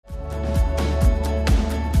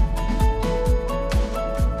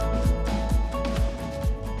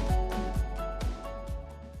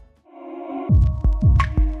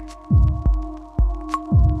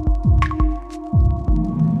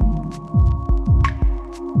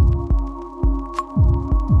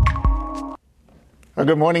Well,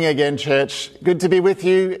 good morning again, church. Good to be with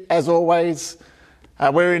you, as always.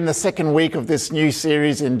 We're in the second week of this new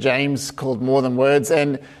series in James called More Than Words.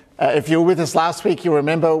 And if you were with us last week, you'll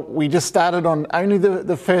remember we just started on only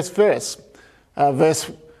the first verse. Verse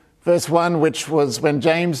 1, which was when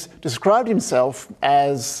James described himself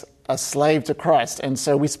as a slave to Christ. And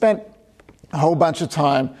so we spent a whole bunch of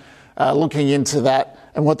time looking into that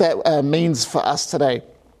and what that means for us today.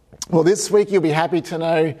 Well, this week you'll be happy to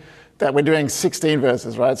know that we're doing 16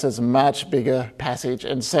 verses, right? So it's a much bigger passage.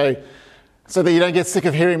 And so that you don't get sick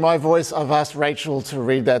of hearing my voice, I've asked Rachel to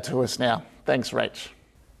read that to us now. Thanks, Rach.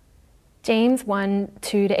 James 1,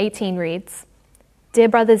 2-18 reads, "Dear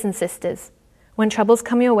brothers and sisters, when troubles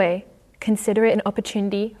come your way, consider it an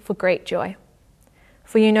opportunity for great joy.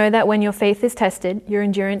 For you know that when your faith is tested, your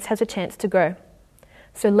endurance has a chance to grow.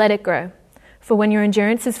 So let it grow. For when your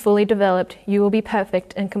endurance is fully developed, you will be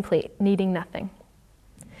perfect and complete, needing nothing.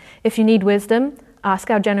 If you need wisdom,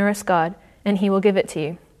 ask our generous God, and he will give it to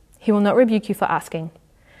you. He will not rebuke you for asking.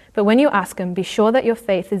 But when you ask him, be sure that your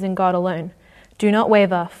faith is in God alone. Do not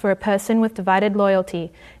waver, for a person with divided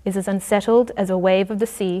loyalty is as unsettled as a wave of the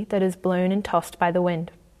sea that is blown and tossed by the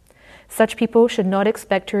wind. Such people should not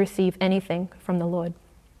expect to receive anything from the Lord.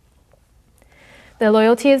 Their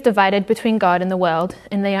loyalty is divided between God and the world,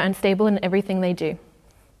 and they are unstable in everything they do.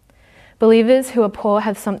 Believers who are poor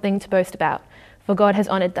have something to boast about, for God has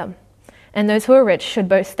honored them. And those who are rich should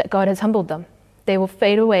boast that God has humbled them. They will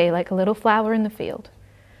fade away like a little flower in the field.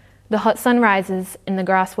 The hot sun rises and the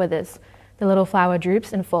grass withers. The little flower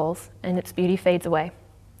droops and falls, and its beauty fades away.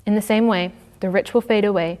 In the same way, the rich will fade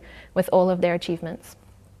away with all of their achievements.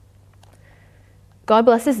 God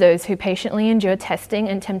blesses those who patiently endure testing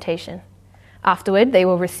and temptation. Afterward, they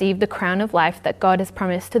will receive the crown of life that God has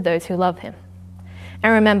promised to those who love him.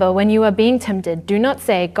 And remember, when you are being tempted, do not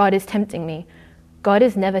say, 'God is tempting me.' God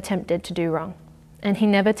is never tempted to do wrong, and he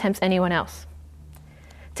never tempts anyone else.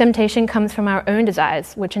 Temptation comes from our own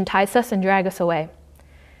desires, which entice us and drag us away.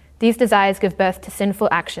 These desires give birth to sinful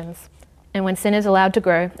actions, and when sin is allowed to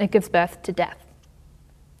grow, it gives birth to death.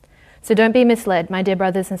 So don't be misled, my dear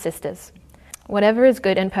brothers and sisters. Whatever is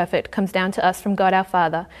good and perfect comes down to us from God our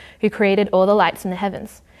Father, who created all the lights in the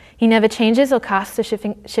heavens. He never changes or casts a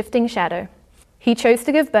shifting shadow. He chose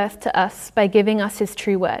to give birth to us by giving us his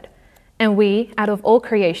true word, and we, out of all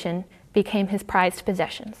creation, became his prized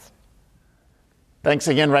possessions." Thanks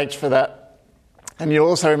again, Rach, for that. And you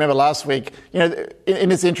also remember last week, in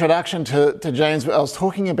this introduction to James, I was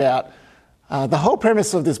talking about the whole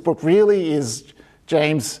premise of this book really is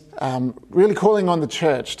James really calling on the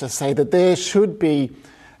church to say that there should be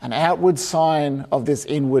an outward sign of this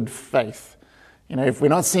inward faith. If we're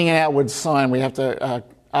not seeing an outward sign, we have to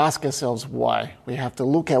ask ourselves why. We have to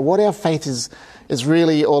look at what our faith is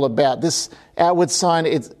really all about. This outward sign,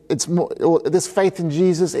 it's more, this faith in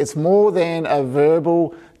Jesus, it's more than a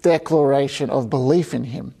verbal declaration of belief in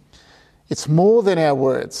him. It's more than our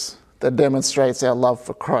words that demonstrates our love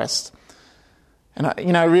for Christ.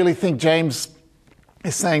 And I really think James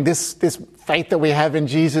is saying this faith that we have in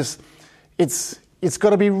Jesus, it's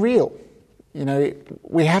got to be real.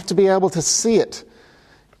 We have to be able to see it.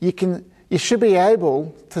 You should be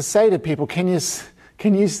able to say to people, can you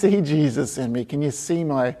see Jesus in me? Can you see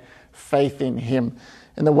my faith in him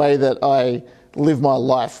in the way that I live my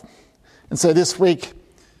life? And so this week,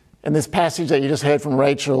 in this passage that you just heard from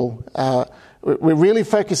Rachel, we're really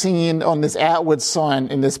focusing in on this outward sign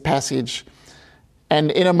in this passage.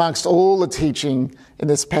 And in amongst all the teaching in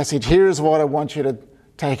this passage, here is what I want you to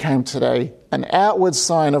take home today. An outward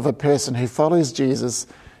sign of a person who follows Jesus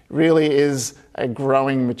really is a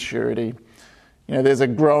growing maturity. There's a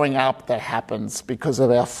growing up that happens because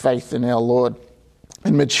of our faith in our Lord.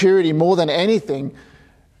 And maturity, more than anything,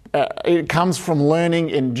 it comes from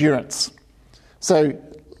learning endurance. So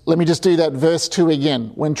let me just do that verse 2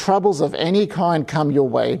 again. When troubles of any kind come your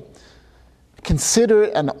way, consider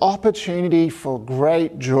it an opportunity for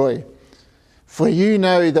great joy. For you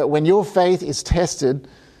know that when your faith is tested,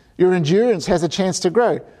 your endurance has a chance to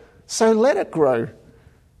grow. So let it grow.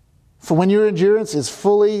 For when your endurance is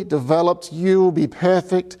fully developed, you will be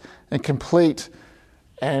perfect and complete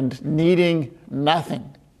and needing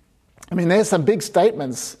nothing. There's some big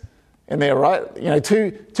statements in there, right?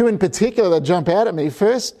 Two in particular that jump out at me.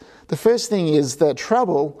 The first thing is that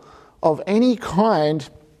trouble of any kind,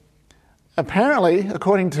 apparently,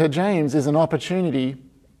 according to James, is an opportunity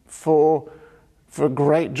for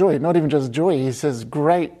great joy. Not even just joy, he says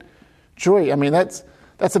great joy.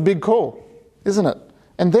 That's a big call, isn't it?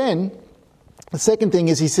 And then the second thing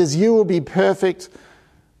is he says, you will be perfect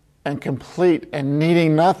and complete and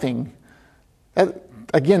needing nothing.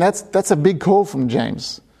 Again, that's a big call from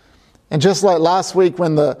James. And just like last week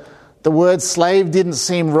when the word slave didn't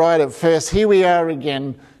seem right at first, here we are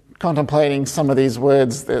again contemplating some of these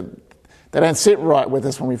words that they don't sit right with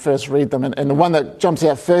us when we first read them. And the one that jumps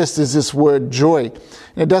out first is this word joy.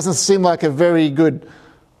 And it doesn't seem like a very good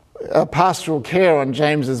pastoral care on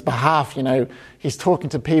James's behalf. He's talking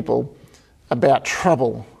to people about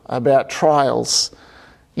trouble, about trials.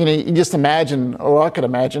 You just imagine, or I could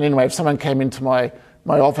imagine anyway, if someone came into my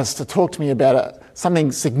office to talk to me about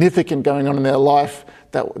something significant going on in their life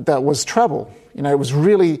that was trouble. It was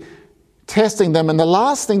really testing them. And the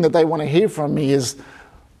last thing that they want to hear from me is,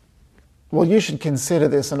 well, you should consider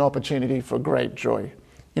this an opportunity for great joy.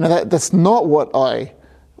 That's not what I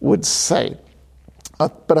would say.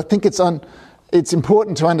 But I think it's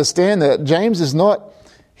important to understand that James he's not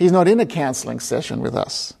in a counselling session with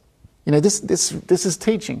us. This is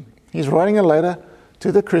teaching. He's writing a letter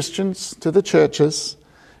to the Christians, to the churches,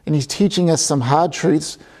 and he's teaching us some hard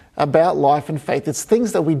truths about life and faith. It's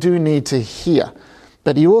things that we do need to hear,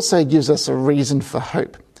 but he also gives us a reason for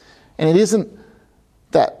hope. And it isn't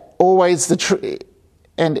that always the truth.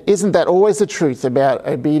 And isn't that always the truth about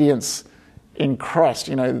obedience in Christ?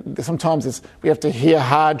 Sometimes we have to hear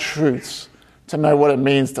hard truths to know what it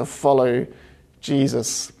means to follow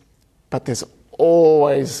Jesus. But there's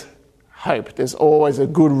always hope. There's always a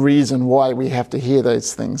good reason why we have to hear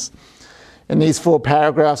those things. In these 4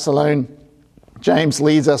 paragraphs alone, James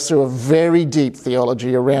leads us through a very deep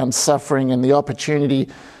theology around suffering and the opportunity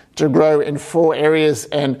to grow in 4 areas.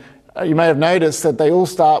 And you may have noticed that they all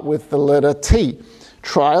start with the letter T: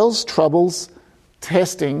 trials, troubles,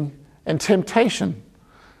 testing, and temptation.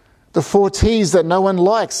 The 4 T's that no one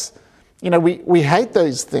likes. We hate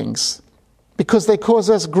those things because they cause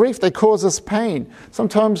us grief, they cause us pain.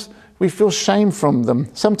 Sometimes we feel shame from them.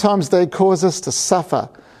 Sometimes they cause us to suffer.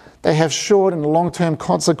 They have short and long-term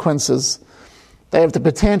consequences. They have the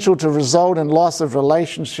potential to result in loss of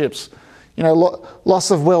relationships,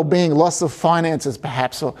 loss of well-being, loss of finances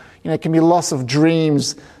perhaps, or it can be loss of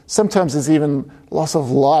dreams. Sometimes there's even loss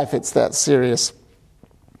of life. It's that serious.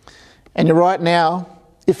 And if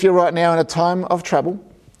you're right now in a time of trouble,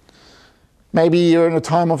 maybe you're in a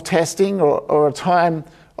time of testing or a time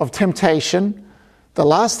of temptation, the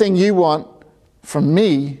last thing you want from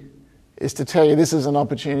me is to tell you this is an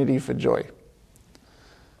opportunity for joy.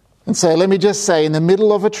 And so let me just say, in the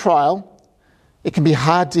middle of a trial, it can be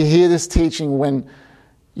hard to hear this teaching when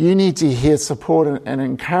you need to hear support and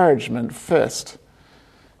encouragement first.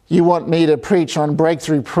 You want me to preach on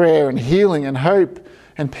breakthrough prayer and healing and hope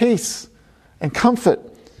and peace and comfort.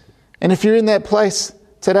 And if you're in that place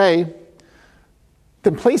today,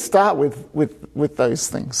 then please start with those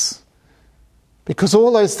things. Because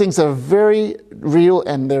all those things are very real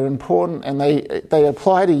and they're important and they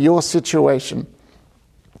apply to your situation.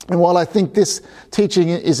 And while I think this teaching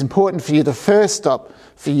is important for you, the first stop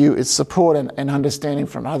for you is support and understanding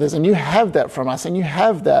from others. And you have that from us, and you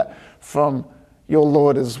have that from your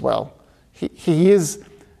Lord as well.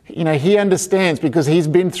 He understands because he's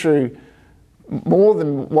been through more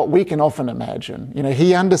than what we can often imagine.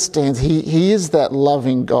 He understands. He is that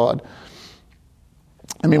loving God.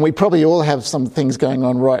 I mean, we probably all have some things going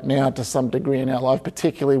on right now to some degree in our life,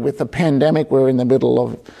 particularly with the pandemic we're in the middle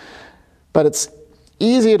of. But it's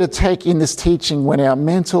easier to take in this teaching when our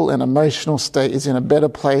mental and emotional state is in a better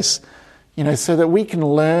place, so that we can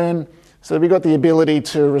learn, so that we've got the ability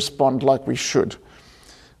to respond like we should.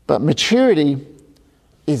 But maturity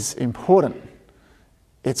is important.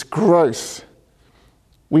 It's growth.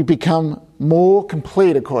 We become more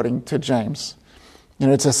complete according to James.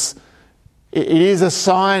 It is a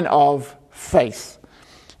sign of faith.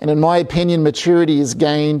 And in my opinion, maturity is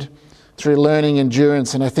gained through learning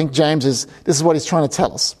endurance. And I think this is what he's trying to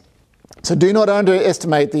tell us. So do not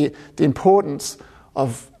underestimate the importance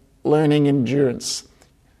of learning endurance.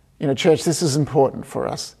 Church, this is important for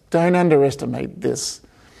us. Don't underestimate this.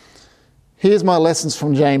 Here's my lessons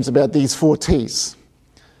from James about these 4 T's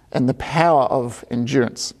and the power of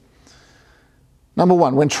endurance. Number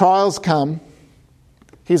 1, when trials come,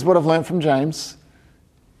 here's what I've learned from James.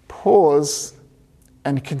 Pause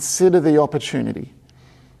and consider the opportunity.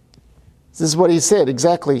 This is what he said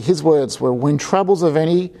exactly. His words were, when troubles of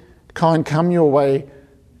any kind come your way,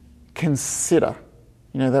 consider.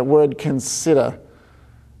 That word consider.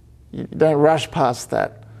 You don't rush past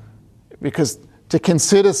that. Because to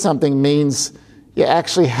consider something means you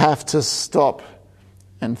actually have to stop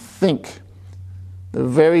and think. The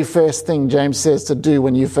very first thing James says to do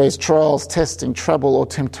when you face trials, testing, trouble, or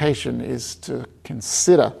temptation is to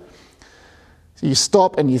consider. So you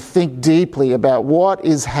stop and you think deeply about what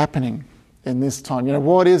is happening in this time.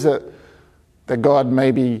 What is it that God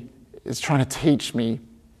maybe is trying to teach me?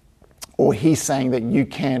 or he's saying that you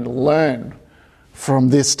can learn from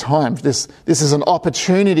this time. This is an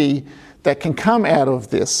opportunity that can come out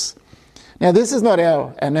of this. Now, this is not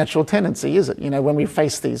our natural tendency, is it? When we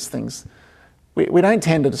face these things, we don't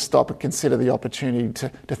tend to stop and consider the opportunity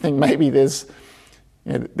to think maybe there's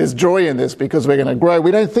joy in this because we're going to grow.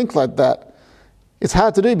 We don't think like that. It's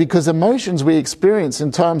hard to do because emotions we experience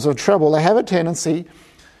in times of trouble, they have a tendency,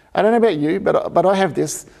 I don't know about you, but I have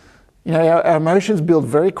this, our emotions build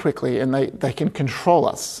very quickly and they can control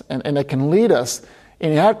us and they can lead us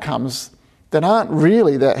in outcomes that aren't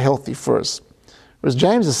really that healthy for us. Whereas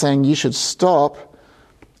James is saying you should stop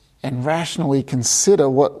and rationally consider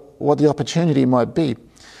what the opportunity might be.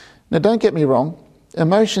 Now, don't get me wrong.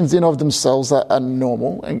 Emotions in of themselves are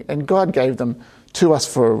normal, and God gave them to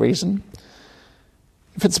us for a reason.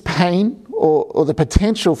 If it's pain or the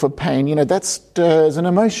potential for pain, that stirs an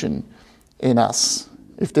emotion in us.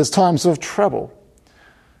 If there's times of trouble,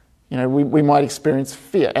 we might experience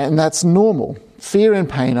fear, and that's normal. Fear and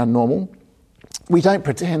pain are normal. We don't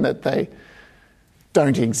pretend that they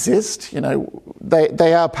don't exist.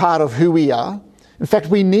 They are part of who we are. In fact,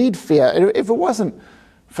 we need fear. If it wasn't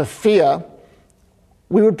for fear,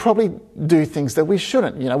 we would probably do things that we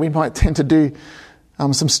shouldn't. We might tend to do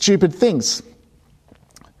some stupid things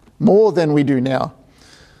more than we do now.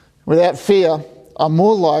 Without fear, I'm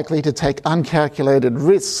more likely to take uncalculated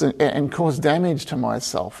risks and cause damage to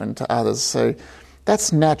myself and to others. So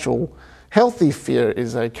that's natural. Healthy fear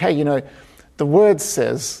is okay. The word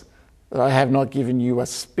says that I have not given you a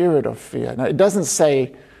spirit of fear. Now, it doesn't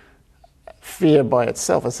say fear by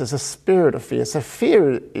itself. It says a spirit of fear. So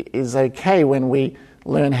fear is okay when we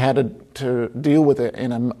learn how to deal with it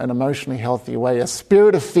in an emotionally healthy way. A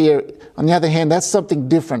spirit of fear, on the other hand, that's something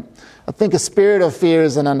different. I think a spirit of fear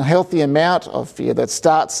is an unhealthy amount of fear that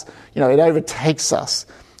starts, it overtakes us.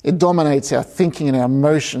 It dominates our thinking and our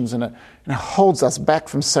emotions, and it holds us back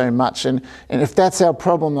from so much. And if that's our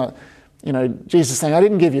problem, Jesus is saying, I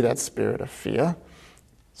didn't give you that spirit of fear.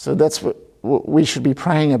 So that's what we should be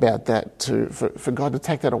praying about that for God to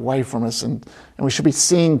take that away from us, and we should be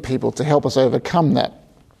seeing people to help us overcome that.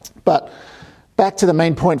 But back to the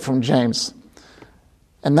main point from James,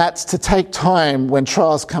 and that's to take time when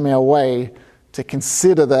trials come our way to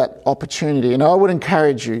consider that opportunity. And I would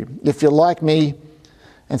encourage you, if you're like me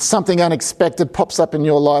and something unexpected pops up in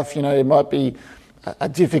your life, it might be a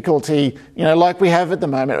difficulty, like we have at the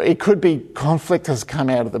moment. It could be conflict has come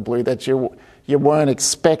out of the blue that you weren't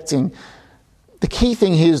expecting. The key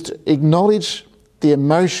thing here is to acknowledge the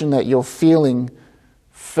emotion that you're feeling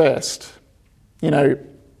first.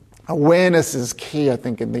 Awareness is key, I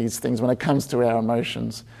think, in these things when it comes to our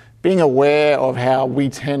emotions. Being aware of how we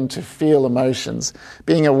tend to feel emotions.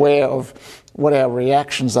 Being aware of what our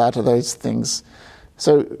reactions are to those things.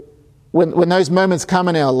 So when those moments come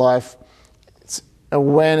in our life,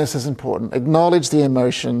 awareness is important. Acknowledge the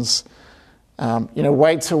emotions.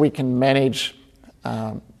 Wait till we can manage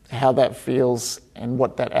how that feels and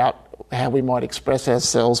how we might express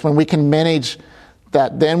ourselves. When we can manage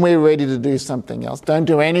that, then we're ready to do something else. Don't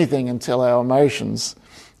do anything until our emotions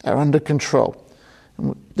are under control.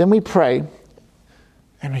 And then we pray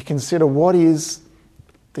and we consider what is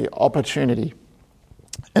the opportunity.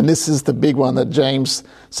 And this is the big one that James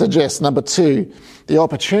suggests. Number 2, the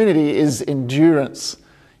opportunity is endurance.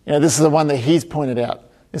 This is the one that he's pointed out.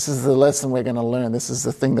 This is the lesson we're going to learn. This is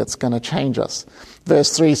the thing that's going to change us.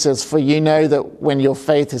 Verse 3 says, for you know that when your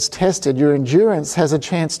faith is tested, your endurance has a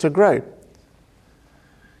chance to grow.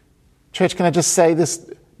 Church, can I just say this?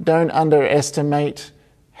 Don't underestimate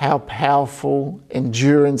how powerful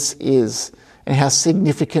endurance is and how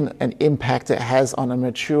significant an impact it has on a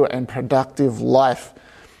mature and productive life.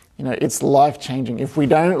 It's life-changing. If we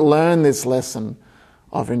don't learn this lesson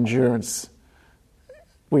of endurance,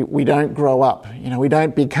 we don't grow up. We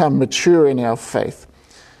don't become mature in our faith.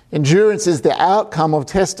 Endurance is the outcome of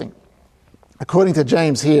testing. According to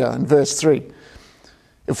James here in verse 3,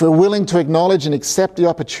 if we're willing to acknowledge and accept the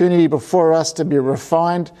opportunity before us to be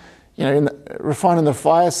refined, refined in the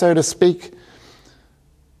fire, so to speak,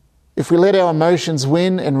 if we let our emotions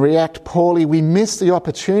win and react poorly, we miss the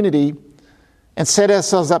opportunity and set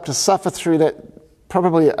ourselves up to suffer through that,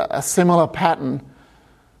 probably a similar pattern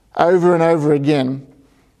over and over again,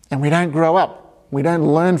 and we don't grow up. We don't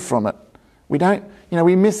learn from it.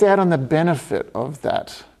 We miss out on the benefit of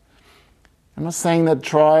that. I'm not saying that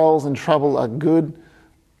trials and trouble are good,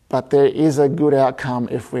 but there is a good outcome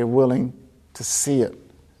if we're willing to see it.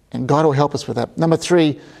 And God will help us with that. Number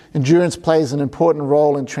 3, endurance plays an important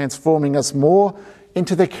role in transforming us more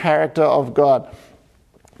into the character of God.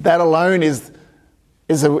 That alone is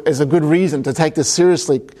a good reason to take this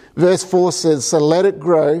seriously. Verse 4 says, so let it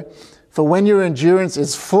grow, For when your endurance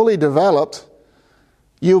is fully developed,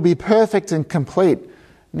 you'll be perfect and complete,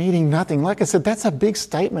 needing nothing. Like I said, that's a big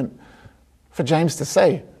statement for James to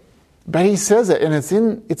say. But he says it, and it's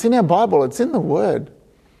in our Bible, it's in the Word.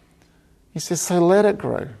 He says, so let it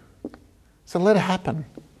grow. So let it happen.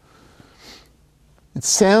 It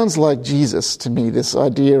sounds like Jesus to me, this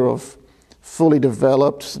idea of fully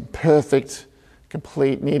developed, perfect,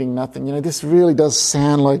 complete, needing nothing. This really does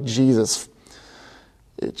sound like Jesus.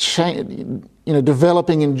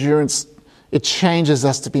 Developing endurance, it changes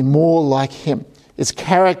us to be more like him. It's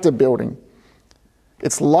character building.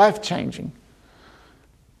 It's life changing.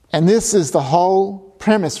 And this is the whole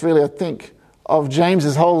premise, really, I think, of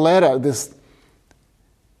James's whole letter. This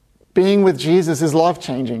being with Jesus is life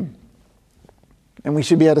changing. And we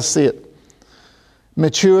should be able to see it.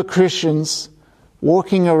 Mature Christians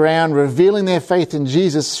walking around revealing their faith in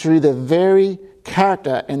Jesus through their very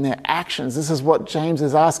character and their actions. This is what James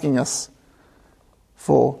is asking us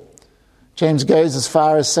for. James goes as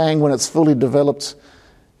far as saying when it's fully developed,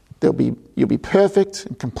 you'll be perfect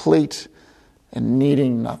and complete and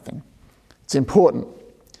needing nothing. It's important.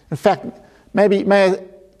 In fact,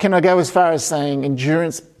 can I go as far as saying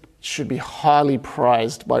endurance should be highly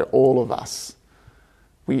prized by all of us.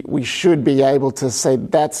 We should be able to say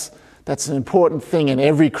that's an important thing in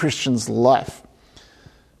every Christian's life.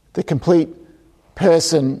 The complete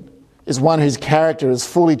person is one whose character is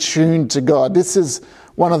fully tuned to God. This is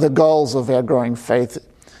one of the goals of our growing faith.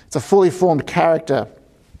 It's a fully formed character.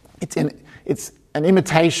 It's an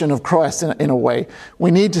imitation of Christ in a way.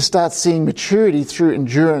 We need to start seeing maturity through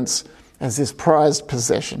endurance as this prized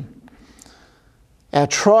possession. Our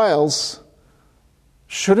trials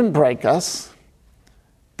shouldn't break us.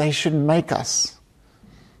 They should make us.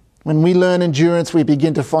 When we learn endurance, we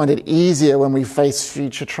begin to find it easier when we face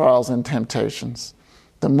future trials and temptations.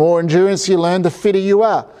 The more endurance you learn, the fitter you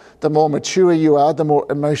are. The more mature you are, the more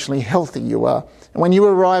emotionally healthy you are. And when you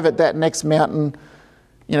arrive at that next mountain,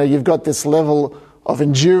 you've got this level of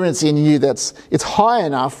endurance in you it's high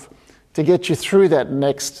enough to get you through that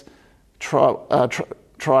next trial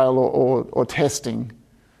or testing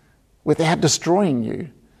without destroying you.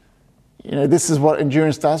 This is what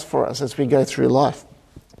endurance does for us as we go through life.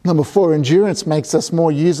 Number 4, endurance makes us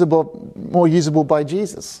more usable by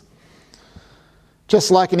Jesus.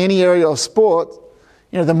 Just like in any area of sport,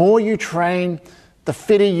 the more you train, the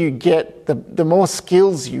fitter you get, the more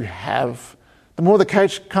skills you have, the more the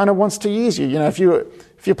coach kind of wants to use you. If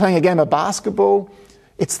you're playing a game of basketball,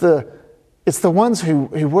 it's the ones who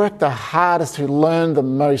work the hardest, who learn the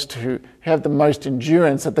most, who have the most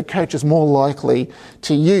endurance that the coach is more likely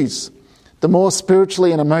to use. The more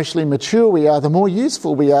spiritually and emotionally mature we are, the more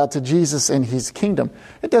useful we are to Jesus and his kingdom.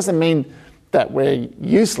 It doesn't mean that we're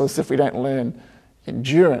useless if we don't learn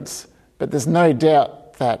endurance, but there's no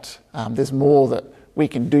doubt that there's more that we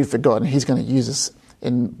can do for God, and he's going to use us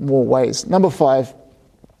in more ways. Number 5,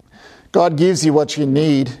 God gives you what you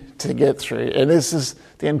need to get through, and this is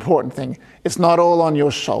the important thing. It's not all on your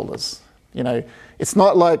shoulders. It's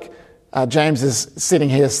not like James is sitting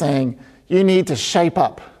here saying, you need to shape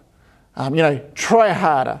up. Try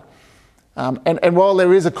harder. And while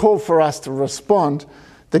there is a call for us to respond,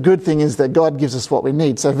 the good thing is that God gives us what we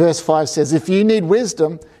need. So verse 5 says, if you need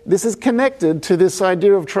wisdom, this is connected to this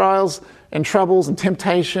idea of trials and troubles and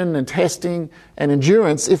temptation and testing and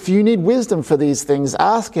endurance. If you need wisdom for these things,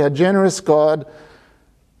 ask our generous God,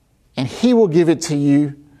 and he will give it to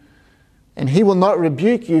you, and he will not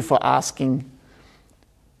rebuke you for asking.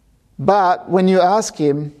 But when you ask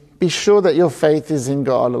him, be sure that your faith is in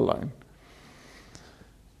God alone.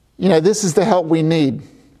 This is the help we need.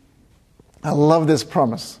 I love this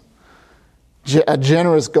promise. A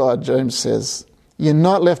generous God, James says. You're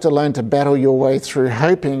not left alone to battle your way through,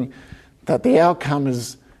 hoping that the outcome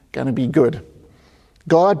is going to be good.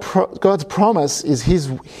 God's promise is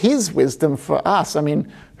his wisdom for us.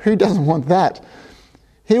 Who doesn't want that?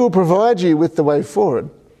 He will provide you with the way forward.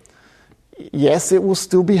 Yes, it will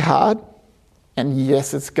still be hard, and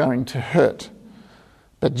yes, it's going to hurt.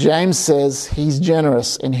 But James says he's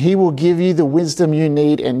generous, and he will give you the wisdom you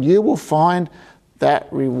need, and you will find that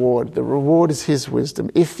reward. The reward is his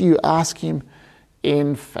wisdom if you ask him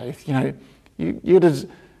in faith. We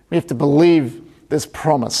have to believe this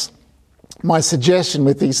promise. My suggestion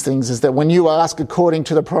with these things is that when you ask according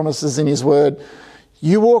to the promises in his word,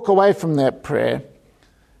 you walk away from that prayer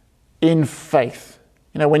in faith.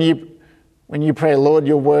 When you pray, Lord,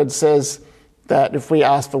 your word says that if we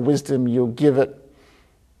ask for wisdom, you'll give it.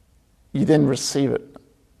 You then receive it,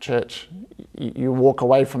 church. You walk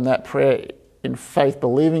away from that prayer in faith,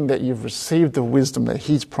 believing that you've received the wisdom that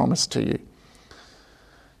he's promised to you.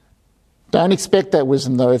 Don't expect that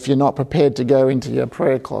wisdom, though, if you're not prepared to go into your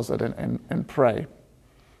prayer closet and pray.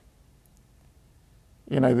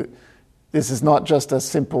 You know, this is not just a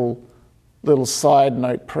simple little side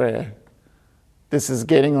note prayer. This is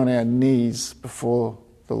getting on our knees before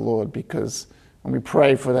the Lord, because when we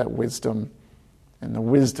pray for that wisdom and the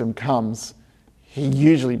wisdom comes, He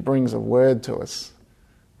usually brings a word to us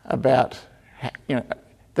about, you know,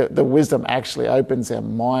 the wisdom actually opens our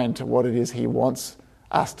mind to what it is He wants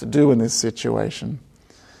us to do in this situation.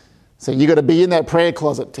 So you've got to be in that prayer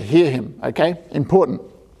closet to hear Him, okay? Important.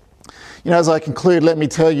 You know, as I conclude, let me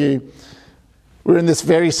tell you, we're in this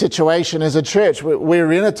very situation as a church.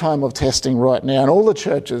 We're in a time of testing right now, and all the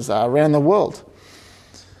churches are around the world.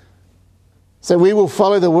 So we will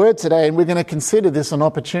follow the word today, and we're going to consider this an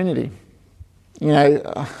opportunity. You know,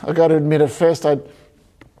 I've got to admit, at first I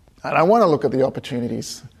don't want to look at the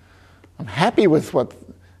opportunities. I'm happy with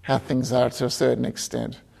how things are to a certain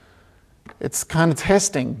extent. It's kind of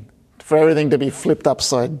testing for everything to be flipped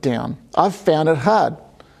upside down. I've found it hard.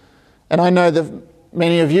 And I know that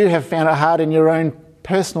many of you have found it hard in your own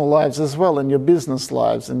personal lives as well, in your business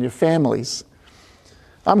lives and your families.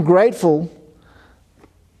 I'm grateful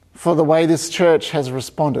for the way this church has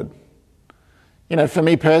responded. You know, for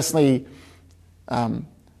me personally,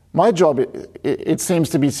 my job, it seems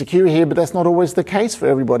to be secure here, but that's not always the case for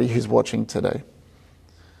everybody who's watching today.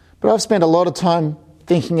 But I've spent a lot of time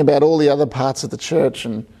thinking about all the other parts of the church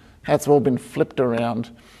and how it's all been flipped around.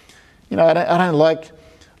 You know,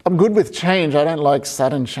 I'm good with change. I don't like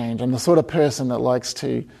sudden change. I'm the sort of person that likes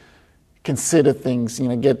to consider things, you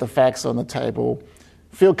know, get the facts on the table,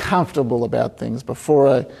 feel comfortable about things before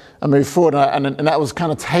I move forward. And that was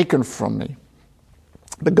kind of taken from me.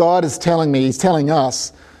 But God is telling me, He's telling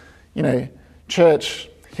us, you know, church,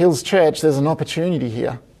 Hills Church, there's an opportunity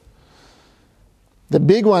here. The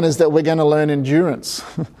big one is that we're going to learn endurance.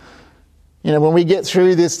 You know, when we get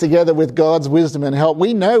through this together with God's wisdom and help,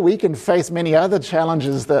 we know we can face many other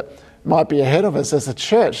challenges that might be ahead of us as a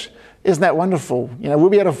church. Isn't that wonderful? You know, we'll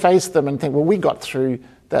be able to face them and think, well, we got through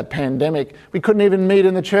that pandemic. We couldn't even meet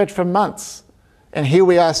in the church for months. And here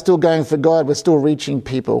we are still going for God. We're still reaching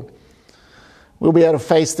people. We'll be able to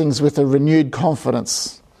face things with a renewed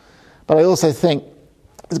confidence. But I also think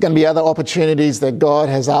there's going to be other opportunities that God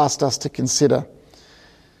has asked us to consider.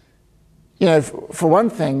 You know, for one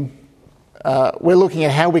thing, we're looking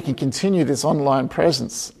at how we can continue this online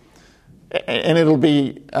presence. And it'll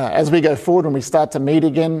be, as we go forward, when we start to meet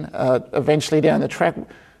again, eventually down the track,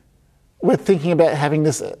 we're thinking about having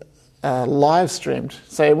this live streamed.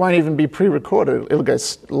 So it won't even be pre-recorded. It'll go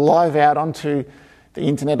live out onto the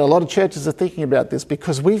internet. A lot of churches are thinking about this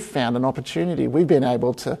because we've found an opportunity. We've been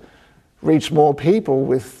able to reach more people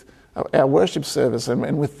with our worship service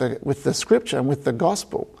and with the scripture and with the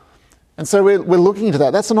gospel. And so we're looking into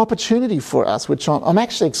that. That's an opportunity for us, which I'm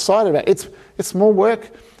actually excited about. It's more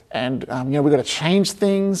work, and you know, we've got to change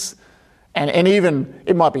things, and even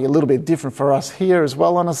it might be a little bit different for us here as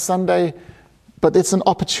well on a Sunday, but it's an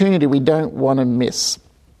opportunity we don't want to miss.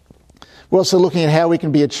 We're also looking at how we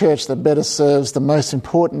can be a church that better serves the most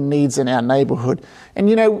important needs in our neighbourhood. And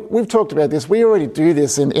you know, we've talked about this. We already do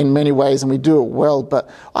this in many ways, and we do it well, but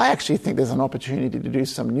I actually think there's an opportunity to do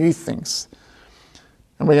some new things.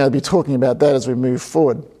 And we're going to be talking about that as we move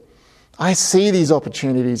forward. I see these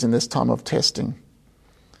opportunities in this time of testing.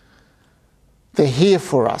 They're here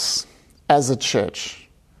for us as a church.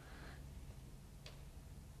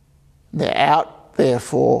 They're out there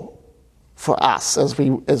for us as we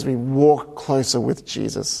walk closer with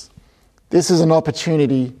Jesus. This is an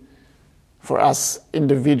opportunity for us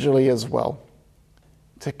individually as well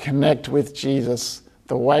to connect with Jesus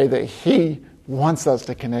the way that He wants us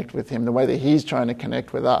to connect with Him, the way that He's trying to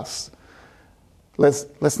connect with us.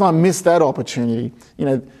 Let's not miss that opportunity. You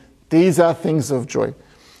know, these are things of joy.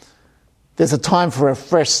 There's a time for a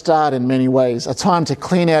fresh start in many ways, a time to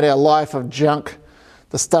clean out our life of junk,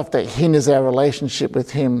 the stuff that hinders our relationship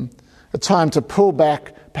with Him, a time to pull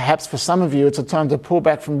back. Perhaps for some of you, it's a time to pull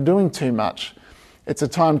back from doing too much. It's a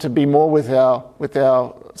time to be more with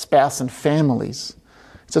our spouse and families.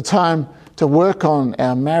 It's a time to work on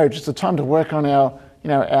our marriage. It's a time to work on our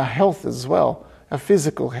health as well, our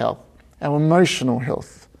physical health, our emotional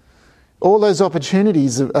health. All those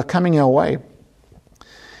opportunities are coming our way.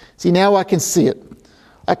 See, now I can see it.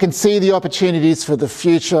 I can see the opportunities for the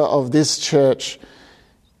future of this church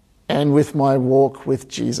and with my walk with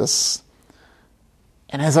Jesus.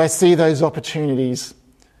 And as I see those opportunities,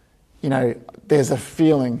 you know, there's a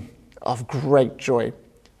feeling of great joy.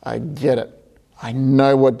 I get it. I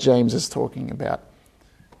know what James is talking about.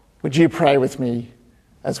 Would you pray with me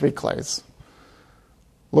as we close?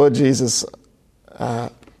 Lord Jesus,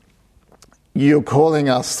 you're calling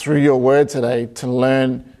us through your word today to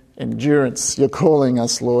learn endurance. You're calling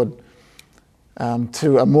us, Lord,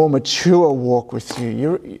 to a more mature walk with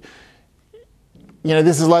you.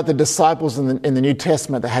 This is like the disciples in the New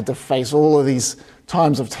Testament that had to face all of these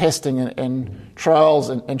times of testing and trials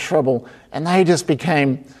and trouble, and they just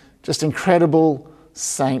became just incredible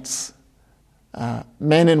saints,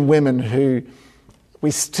 men and women who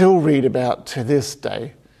we still read about to this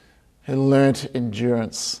day, who learnt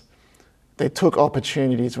endurance. They took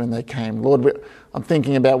opportunities when they came. Lord, I'm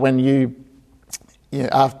thinking about when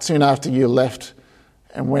soon after you left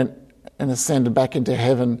and went and ascended back into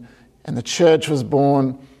heaven, and the church was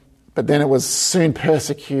born, but then it was soon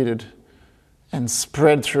persecuted and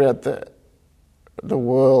spread throughout the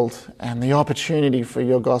world, and the opportunity for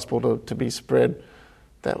your gospel to be spread,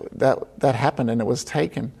 that happened and it was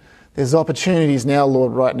taken. There's opportunities now,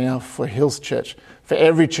 Lord, right now for Hills Church, for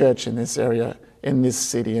every church in this area, in this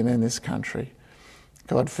city and in this country.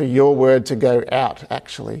 God, for your word to go out,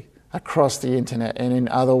 actually, across the internet and in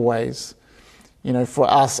other ways. For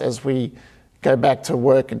us as we go back to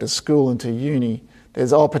work and to school and to uni,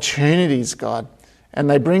 there's opportunities, God, and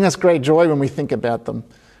they bring us great joy when we think about them.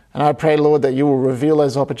 And I pray, Lord, that you will reveal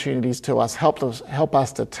those opportunities to us, help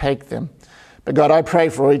us to take them. But God, I pray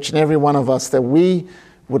for each and every one of us that we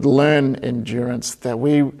would learn endurance, that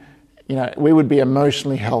we would be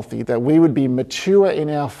emotionally healthy, that we would be mature in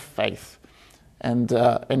our faith, and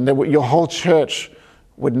that your whole church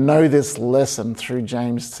would know this lesson through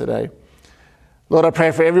James today. Lord, I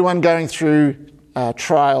pray for everyone going through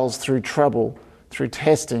trials, through trouble, through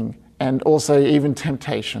testing, and also even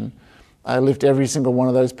temptation. I lift every single one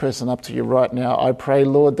of those person up to you right now. I pray,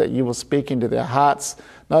 Lord, that you will speak into their hearts,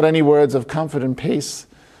 not only words of comfort and peace,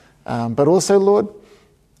 but also, Lord,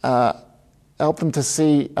 help them to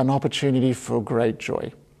see an opportunity for great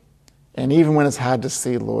joy. And even when it's hard to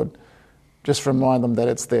see, Lord, just remind them that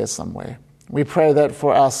it's there somewhere. We pray that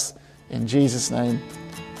for us in Jesus' name.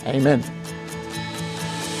 Amen.